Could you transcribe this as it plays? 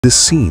this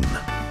scene,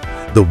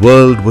 the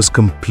world was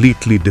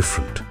completely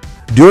different.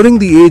 During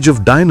the age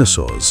of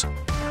dinosaurs,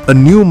 a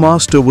new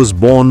master was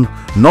born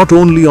not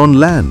only on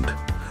land,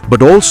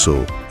 but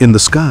also in the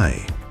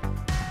sky.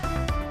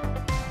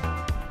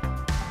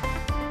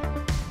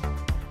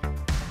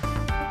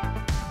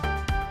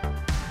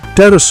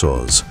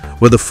 Pterosaurs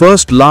were the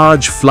first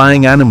large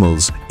flying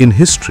animals in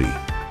history.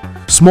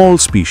 Small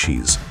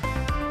species,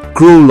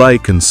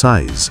 crow-like in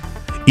size,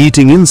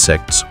 eating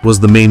insects was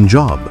the main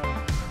job.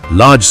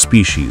 Large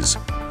species,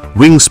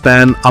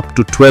 wingspan up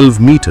to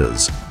 12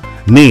 meters.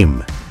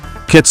 Name: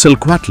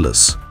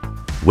 Quetzalcoatlus.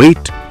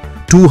 Weight: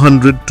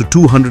 200 to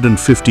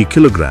 250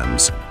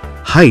 kilograms.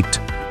 Height: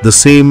 the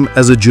same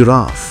as a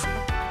giraffe.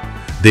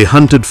 They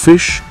hunted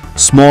fish,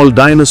 small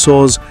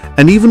dinosaurs,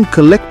 and even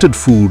collected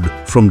food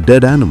from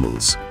dead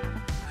animals.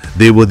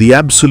 They were the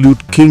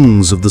absolute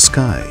kings of the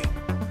sky.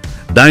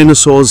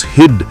 Dinosaurs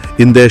hid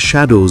in their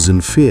shadows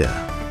in fear.